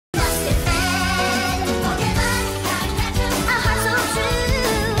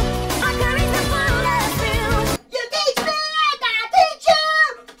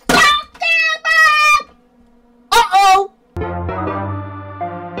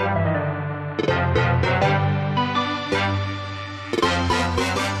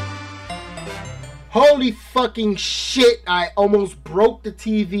Holy fucking shit, I almost broke the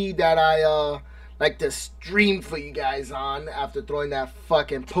TV that I like to stream for you guys on after throwing that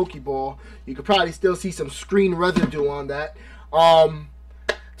fucking Pokeball. You could probably still see some screen residue on that.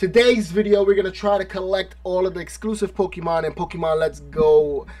 Today's video, we're going to try to collect all of the exclusive Pokemon in Pokemon Let's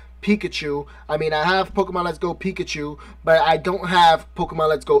Go Pikachu. I mean, I have Pokemon Let's Go Pikachu, but I don't have Pokemon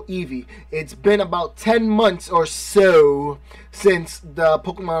Let's Go Eevee. It's been about 10 months or so since the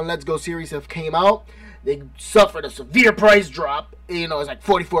Pokemon Let's Go series have came out. They suffered a severe price drop. You know, it's like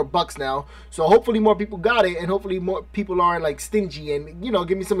 44 bucks now. So hopefully more people got it, and hopefully more people aren't like stingy and, you know,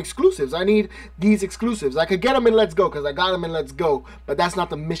 give me some exclusives. I need these exclusives. I could get them in Let's Go because I got them in Let's Go, but that's not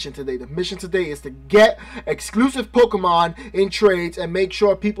the mission today. The mission today is to get exclusive Pokemon in trades and make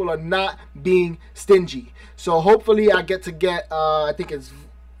sure people are not being stingy. So hopefully I get to get, I think it's,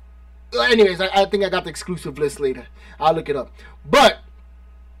 anyways, I think I got the exclusive list later. I'll look it up. But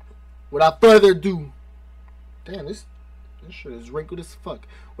without further ado, damn, this shit is wrinkled as fuck.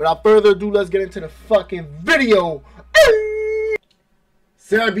 Without further ado, let's get into the fucking video.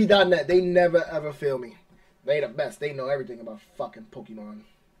 SarahB.net, they never ever fail me. They the best. They know everything about fucking Pokemon.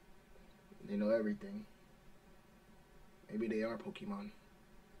 They know everything. Maybe they are Pokemon.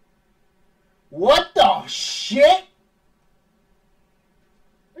 What the shit?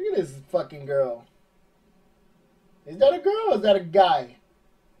 Look at this fucking girl. Is that a girl or is that a guy?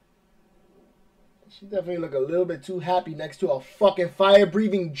 She definitely look a little bit too happy next to a fucking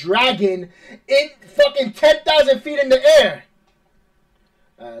fire-breathing dragon in fucking 10,000 feet in the air.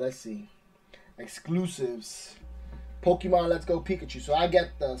 Let's see. Exclusives. Pokemon Let's Go Pikachu. So I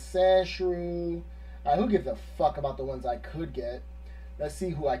get the Sandshrew. Who gives a fuck about the ones I could get? Let's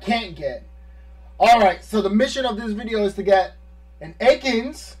see who I can't get. Alright, so the mission of this video is to get an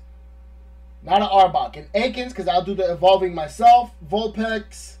Ekans. Not an Arbok. An Ekans, because I'll do the evolving myself.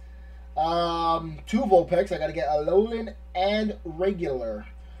 Vulpix. 2 Vulpix. I gotta get Alolan and regular.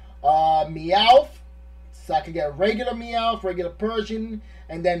 Meowth. So I can get regular Meowth, regular Persian,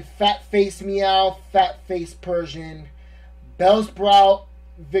 and then Fat Face Meowth, Fat Face Persian, Bellsprout,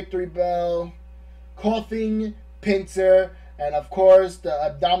 Victory Bell, Coughing Pinsir, and of course the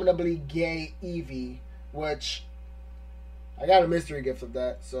abominably gay Eevee, which I got a mystery gift of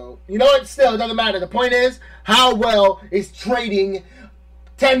that. So you know what? Still, it doesn't matter. The point is, how well is trading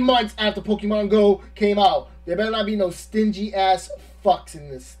 10 months after Pokemon Go came out? There better not be no stingy ass fucks in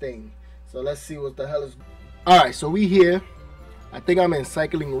this thing. So let's see what the hell is. Alright, so we here. I think I'm in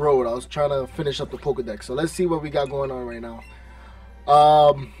Cycling Road. I was trying to finish up the pokedex. So let's see what we got going on right now.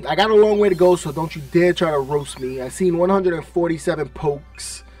 I got a long way to go, so don't you dare try to roast me. I seen 147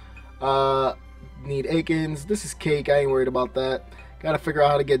 pokes. Need Ekans. This is cake. I ain't worried about that. Gotta figure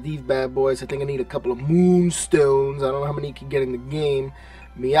out how to get these bad boys. I think I need a couple of Moonstones. I don't know how many you can get in the game.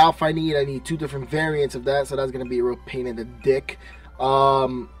 Meowth I need 2 different variants of that, so that's gonna be a real pain in the dick.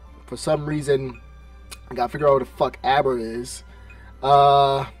 For some reason, I gotta figure out what the fuck Aber is.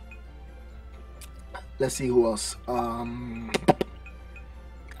 Let's see who else.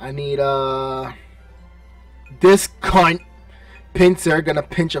 I need this cunt Pinsir, gonna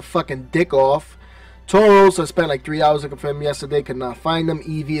pinch a fucking dick off. Tauros, I spent like 3 hours looking for him yesterday, could not find him.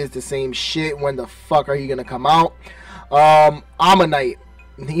 Eevee is the same shit. When the fuck are you gonna come out? Ammonite.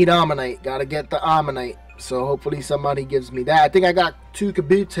 Need Ammonite. Gotta get the Ammonite. So hopefully somebody gives me that. I think I got 2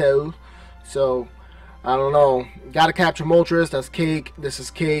 Kabuto. So I don't know. Gotta capture Moltres. That's cake. This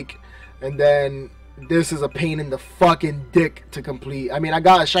is cake. And then this is a pain in the fucking dick to complete. I mean, I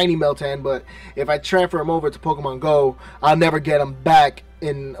got a shiny Meltan, but if I transfer him over to Pokemon Go, I'll never get him back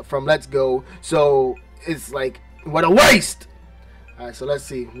in from Let's Go. So it's like, what a waste. Alright, so let's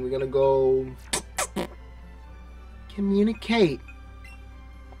see. We're gonna go communicate.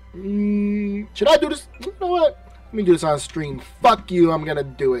 Should I do this? You know what? Let me do this on stream. Fuck you, I'm gonna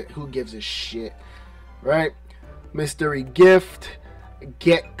do it. Who gives a shit? Right? Mystery gift.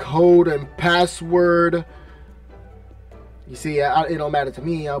 Get code and password. You see, it don't matter to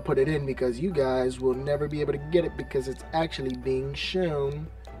me. I'll put it in because you guys will never be able to get it because it's actually being shown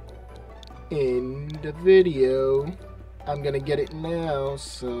in the video. I'm gonna get it now,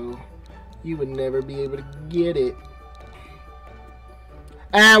 so you would never be able to get it.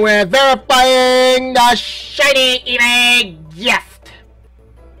 And we're verifying the shiny Eevee gift.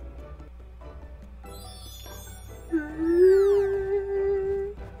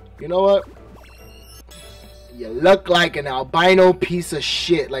 You know what? You look like an albino piece of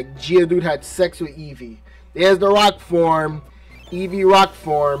shit. Like Geodude had sex with Eevee. There's the rock form. Eevee rock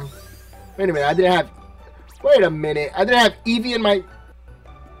form. Wait a minute. I didn't have... Wait a minute. I didn't have Eevee in my...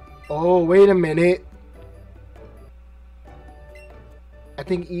 Oh, wait a minute. I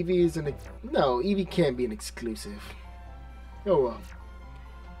think Eevee is an... No, Eevee can't be an exclusive. Oh, well.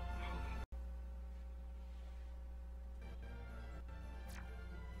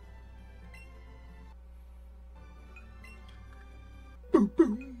 Boom,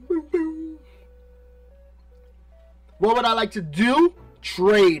 boom, boom, boom. What would I like to do?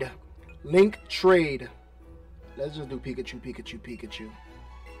 Trade. Link trade. Let's just do Pikachu, Pikachu, Pikachu.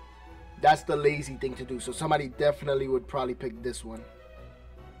 That's the lazy thing to do. So somebody definitely would probably pick this one.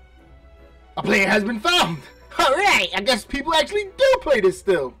 A player has been found. Alright, I guess people actually do play this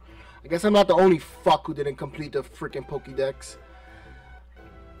still. I guess I'm not the only fuck who didn't complete the freaking pokedex.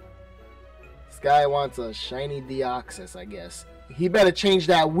 This guy wants a shiny Deoxys, I guess. He better change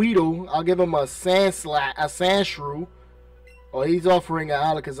that Weedle. I'll give him a Sandshrew. Oh, he's offering an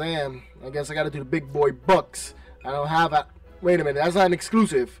Alakazam. I guess I gotta do the big boy bucks. I don't have a... Wait a minute, that's not an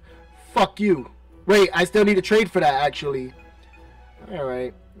exclusive. Fuck you. Wait, I still need to trade for that, actually.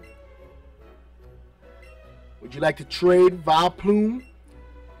 Alright. Would you like to trade Vileplume?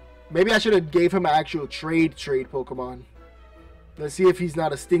 Maybe I should have gave him an actual trade Pokemon. Let's see if he's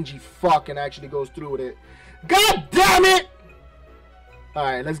not a stingy fuck and actually goes through with it. God damn it!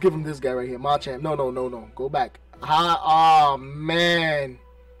 Alright, let's give him this guy right here. Machamp. No. Go back. Oh, man.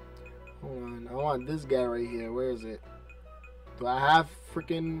 Hold on. I want this guy right here. Where is it? Do I have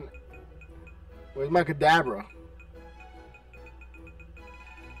freaking... Where's my Kadabra?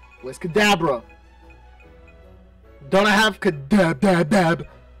 Where's Kadabra? Don't I have Kadab?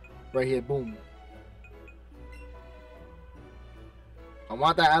 Right here. Boom. I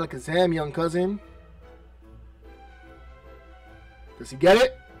want that Alakazam, young cousin. Does he get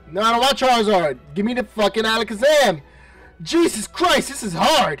it? No, I don't want Charizard. Give me the fucking Alakazam. Jesus Christ, this is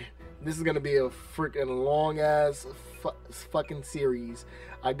hard. This is going to be a freaking long-ass fucking series.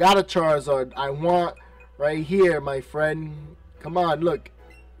 I got a Charizard. I want right here, my friend. Come on, look.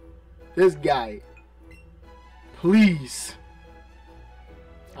 This guy. Please.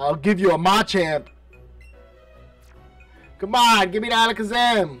 I'll give you a Machamp. Come on, give me the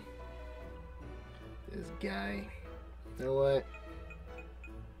Alakazam. This guy. You know what?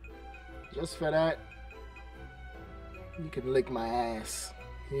 Just for that, you can lick my ass.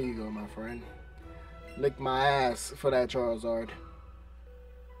 Here you go, my friend. Lick my ass for that Charizard.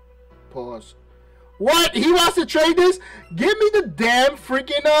 Pause. What? He wants to trade this? Give me the damn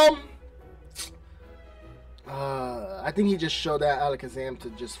freaking, I think he just showed that Alakazam to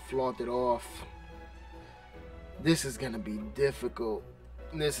just flaunt it off. This is gonna be difficult.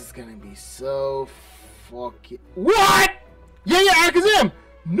 This is gonna be so fucking... What? Yeah, Alakazam!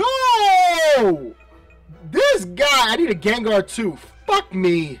 No! This guy, I need a Gengar too. Fuck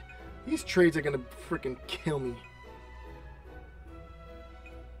me. These trades are gonna freaking kill me.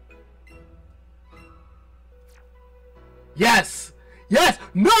 Yes! Yes!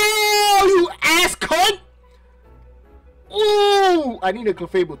 No! You ass cunt! Ooh! I need a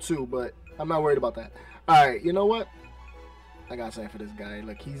Clefable too, but I'm not worried about that. Alright, you know what? I gotta say for this guy.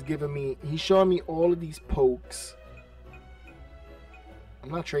 Like, he's showing me all of these pokes. I'm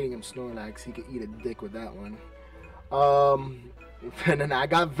not trading him Snorlax. He could eat a dick with that one. And then I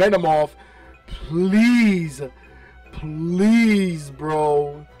got Venomoth. Please. Please,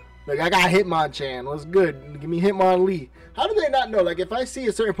 bro. Like, I got Hitmonchan. What's good? Give me Hitmonlee. How do they not know? Like, if I see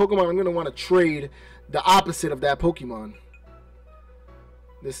a certain Pokemon, I'm going to want to trade the opposite of that Pokemon.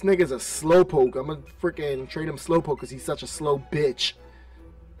 This nigga's a Slowpoke. I'm going to freaking trade him Slowpoke because he's such a slow bitch.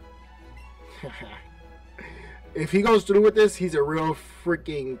 If he goes through with this, he's a real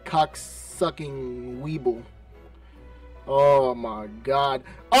freaking cock-sucking weeble. Oh my god.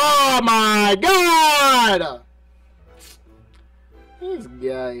 Oh my god! This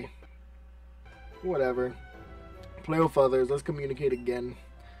guy. Whatever. Play with others. Let's communicate again.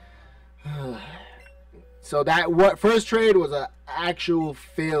 So that first trade was an actual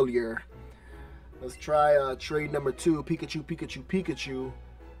failure. Let's try trade number 2. Pikachu, Pikachu, Pikachu.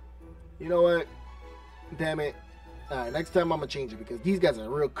 You know what? Damn it. Alright, next time I'm gonna change it because these guys are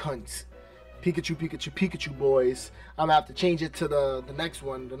real cunts. Pikachu, Pikachu, Pikachu boys. I'm gonna have to change it to the next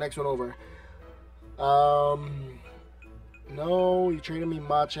one over. No, you traded me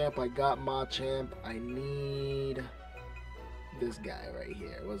Machamp. I got Machamp. I need this guy right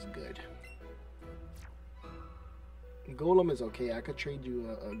here. What's good? Golem is okay. I could trade you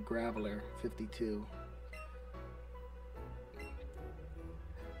a Graveler 52.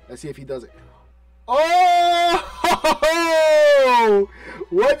 Let's see if he does it. Oh!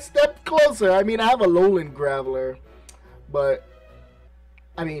 One step closer. I mean, I have a Alolan Graveler, but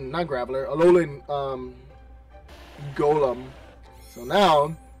I mean, not Graveler, Alolan Golem. So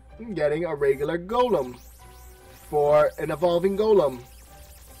now, getting a regular golem for an evolving golem.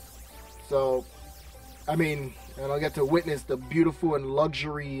 So, I mean, I don't get to witness the beautiful and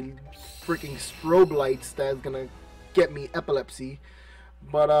luxury freaking strobe lights that's gonna get me epilepsy.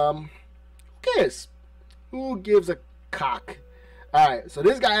 But, who cares? Who gives a cock? Alright, so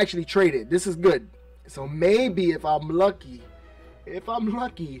this guy actually traded. This is good. So maybe if I'm lucky,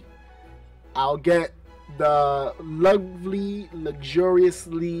 I'll get the lovely,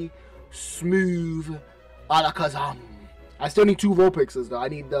 luxuriously smooth Alakazam. I still need 2 Vulpixes though. I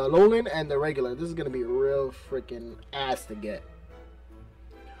need the Alolan and the regular. This is gonna be real freaking ass to get.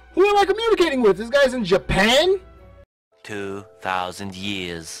 Who am I communicating with? This guy's in Japan? 2,000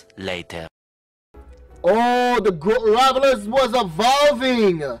 years later. Oh, the Gravelers was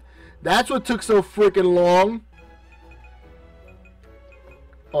evolving. That's what took so freaking long.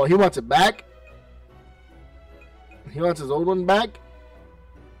 Oh, he wants it back? He wants his old one back?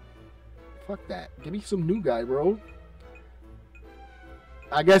 Fuck that. Give me some new guy, bro.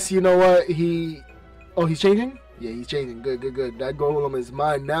 I guess, you know what, oh, he's changing? Yeah, he's changing. Good, good, good. That golem is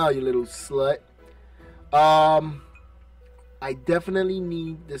mine now, you little slut. I definitely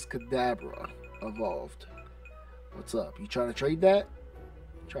need this Kadabra evolved. What's up? You trying to trade that?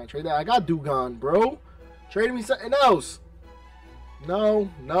 Trying to trade that? I got Dugong, bro. Trade me something else. No,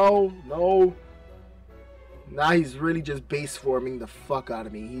 no, no. Now he's really just base forming the fuck out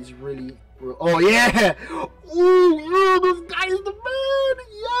of me. He's really... Oh, yeah! Ooh, yeah, this guy is the man!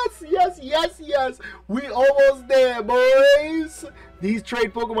 Yes, yes, yes, yes! We almost there, boys! These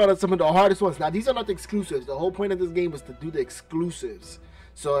trade Pokemon are some of the hardest ones. Now, these are not the exclusives. The whole point of this game was to do the exclusives.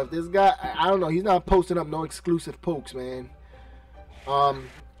 So, if this guy... I don't know. He's not posting up no exclusive pokes, man.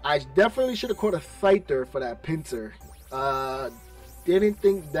 I definitely should have caught a Scyther for that Pinsir. Didn't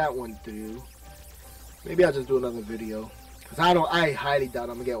think that one through. Maybe I'll just do another video. Because I highly doubt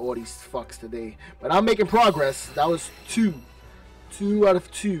I'm going to get all these fucks today. But I'm making progress. That was 2. 2 out of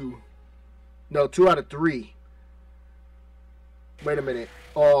 2. No, 2 out of 3. Wait a minute.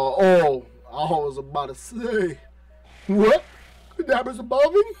 I was about to say. What? Kadabra's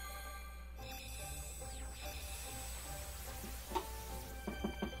evolving?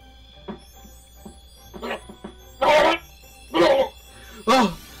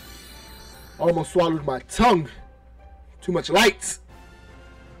 Oh, I almost swallowed my tongue. Too much lights.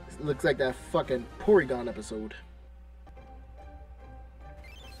 It looks like that fucking Porygon episode.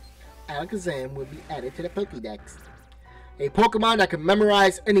 Alakazam will be added to the pokedex. A Pokemon that can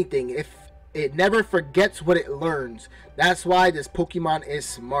memorize anything if it never forgets what it learns. That's why this Pokemon is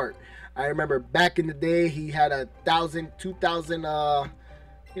smart. I remember back in the day he had 1,000, 2,000,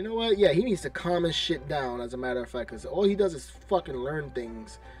 you know what? Yeah, he needs to calm his shit down, as a matter of fact, because all he does is fucking learn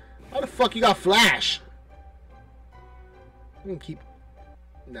things. How the fuck you got Flash? I'm gonna keep...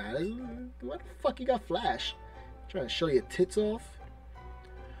 Nah, why the fuck you got Flash? I'm trying to show your tits off.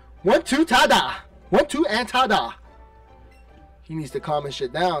 1-2 Tada! 1-2 and Tada! He needs to calm his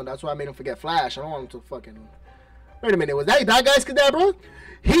shit down. That's why I made him forget Flash. I don't want him to fucking... Wait a minute, was that guy's Kadabra?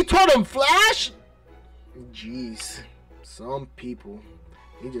 He taught him Flash? Jeez. Some people...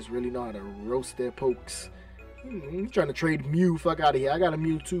 They just really know how to roast their pokes. He's trying to trade Mew. Fuck out of here. I got a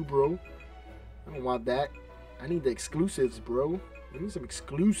Mew too, bro. I don't want that. I need the exclusives, bro. I need some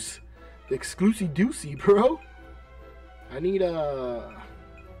exclusive. The exclusive doozy, bro. I need who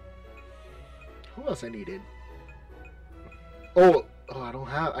else I needed? Oh, I don't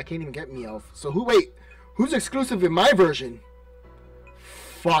have. I can't even get Meowth. So who's exclusive in my version?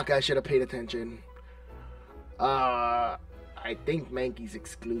 Fuck, I should have paid attention. I think Mankey's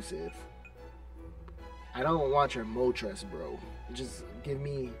exclusive. I don't want your Moltres, bro. Just give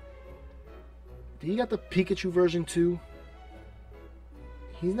me... Do you got the Pikachu version too?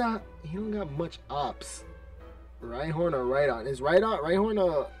 He don't got much ops. Rhyhorn or Rhydon? Is Rhyhorn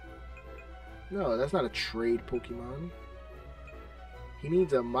a... No, that's not a trade Pokemon. He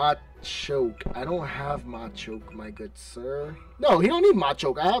needs a Machoke. I don't have Machoke, my good sir. No, he don't need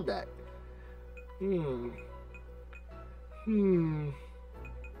Machoke. I have that.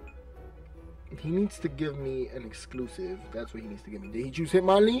 He needs to give me an exclusive. That's what he needs to give me. Did he choose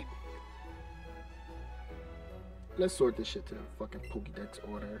Hitmonlee? Let's sort this shit to the fucking Pokedex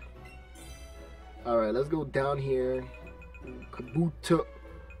order. Alright, let's go down here. Kabuto.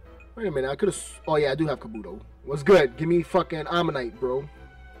 Wait a minute, I could've... Oh yeah, I do have Kabuto. What's good? Give me fucking Ammonite, bro.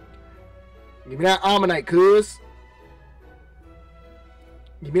 Give me that Ammonite, cuz.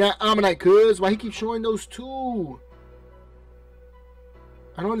 Give me that Ammonite, cuz. Why he keep showing those two?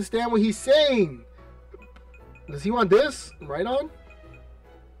 I don't understand what he's saying. Does he want this? Rhydon?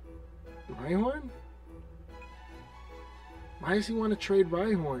 Rhyhorn? Why does he want to trade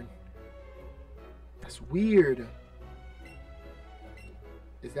Rhyhorn? That's weird.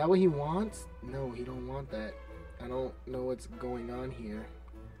 Is that what he wants? No, he don't want that. I don't know what's going on here.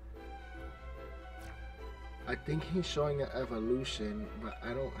 I think he's showing an evolution, but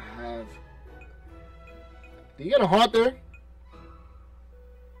I don't have... Do you get a Haunter?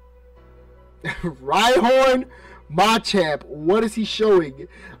 Rhyhorn Machamp. What is he showing?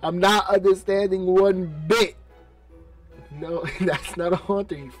 I'm not understanding one bit. No, that's not a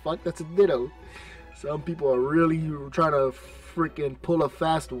Haunter, you fuck. That's a Ditto. Some people are really trying to freaking pull a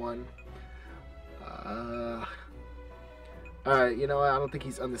fast one. Alright, you know what? I don't think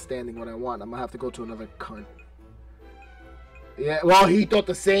he's understanding what I want. I'm gonna have to go to another cunt. Yeah, well, he thought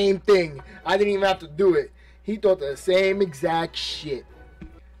the same thing. I didn't even have to do it. He thought the same exact shit.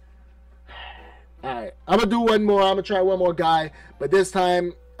 Alright, I'm gonna do one more. I'm gonna try one more guy, but this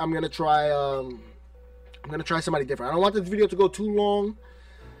time I'm gonna try somebody different. I don't want this video to go too long.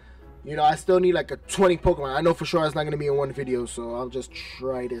 You know, I still need like a 20 Pokemon. I know for sure it's not gonna be in one video, so I'll just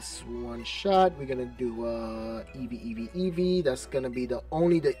try this one shot. We're gonna do Eevee, Eevee, Eevee. That's gonna be the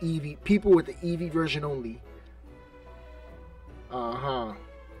Eevee people with the Eevee version only. I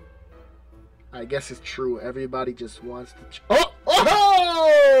guess it's true. Everybody just wants to.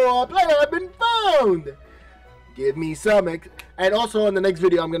 Oh! A player has been found. Give me some. And also in the next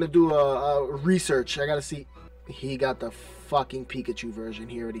video, I'm gonna do a research. I gotta see. He got the fucking Pikachu version.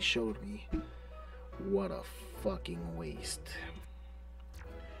 He already showed me. What a fucking waste.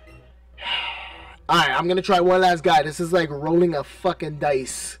 Alright, I'm gonna try one last guy. This is like rolling a fucking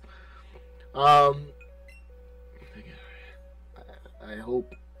dice. I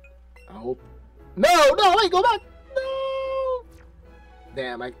hope. No, wait, go back. No.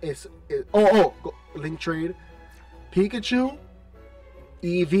 Damn, go, link trade. Pikachu,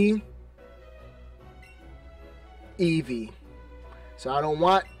 Eevee. So I don't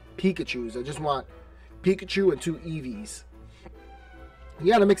want Pikachus. I just want Pikachu and 2 Eevees.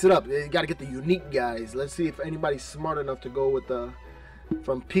 You gotta mix it up. You gotta get the unique guys. Let's see if anybody's smart enough to go with the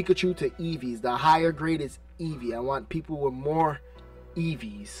from Pikachu to Eevees. The higher grade is Eevee. I want people with more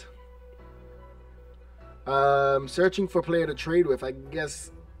Eevees. Searching for player to trade with. I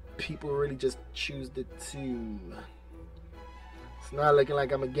guess people really just choose the 2. It's not looking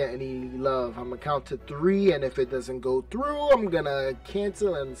like I'm gonna get any love. I'm gonna count to 3, and if it doesn't go through, I'm gonna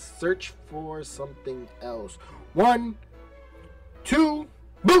cancel and search for something else. 1, 2,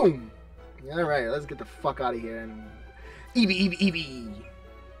 boom! Alright, let's get the fuck out of here. And Eevee!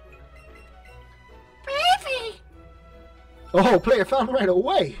 Oh, player found right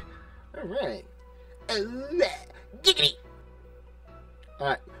away. Alright. Giggity!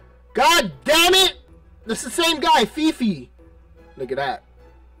 Alright. God damn it! This is the same guy, Fifi. Look at that.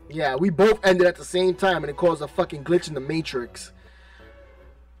 Yeah, we both ended at the same time and it caused a fucking glitch in the Matrix.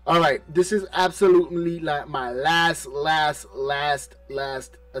 Alright, this is absolutely like my last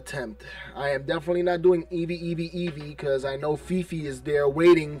attempt. I am definitely not doing Eevee because I know Fifi is there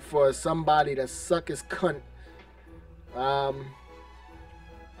waiting for somebody to suck his cunt. Alright,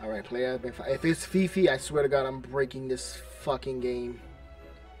 player. If it's Fifi, I swear to God, I'm breaking this fucking game.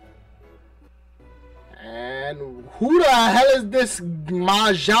 And who the hell is this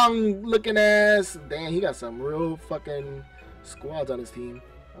Mahjong looking ass? Damn, he got some real fucking squads on his team.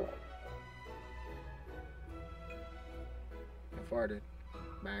 I farted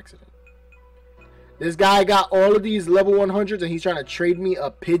by accident. This guy got all of these level 100s and he's trying to trade me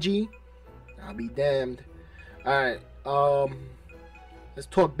a Pidgey. I'll be damned. Alright, let's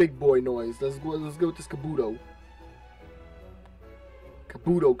talk big boy noise. Let's go with this Kabuto.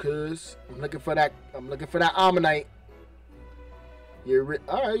 Cuz I'm looking for that Ammonite.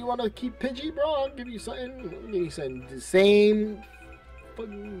 Alright, you wanna keep Pidgey, bro? I'll give you something. The same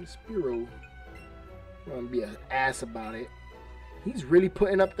fucking Spearow. I'm gonna be an ass about it. He's really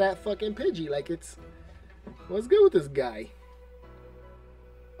putting up that fucking Pidgey like it's. What's good with this guy?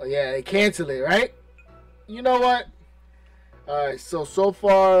 Oh yeah, they cancel it, right? You know what? Alright, so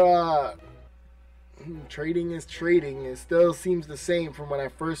far trading is trading. It still seems the same from when I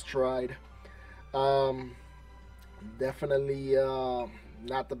first tried. Definitely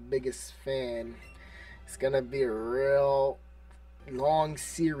not the biggest fan. It's gonna be a real long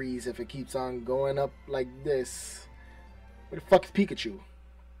series if it keeps on going up like this. Where the fuck is Pikachu?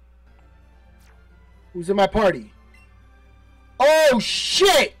 Who's in my party? Oh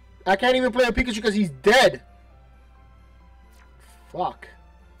shit! I can't even play a Pikachu because he's dead. Fuck.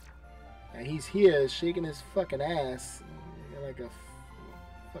 And he's here shaking his fucking ass like a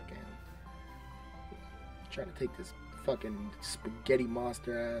fucking trying to take this fucking spaghetti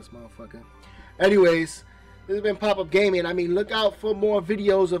monster ass motherfucker. Anyways, This has been Pop-Up Gaming. I mean, look out for more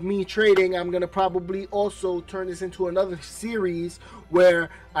videos of me trading. I'm going to probably also turn this into another series where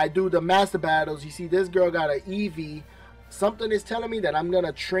I do the master battles. You see, this girl got an Eevee. Something is telling me that I'm going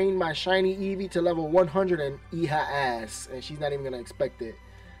to train my shiny Eevee to level 100 and eat her ass. And she's not even going to expect it.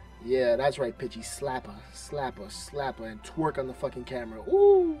 Yeah, that's right, Pidgey. Slap her, slap her, slap her, and twerk on the fucking camera.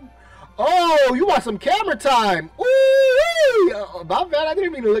 Ooh. Oh, you want some camera time? Ooh. My bad, I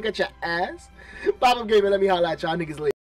didn't mean to look at your ass. Pop-Up Gaming, let me holler at y'all niggas later.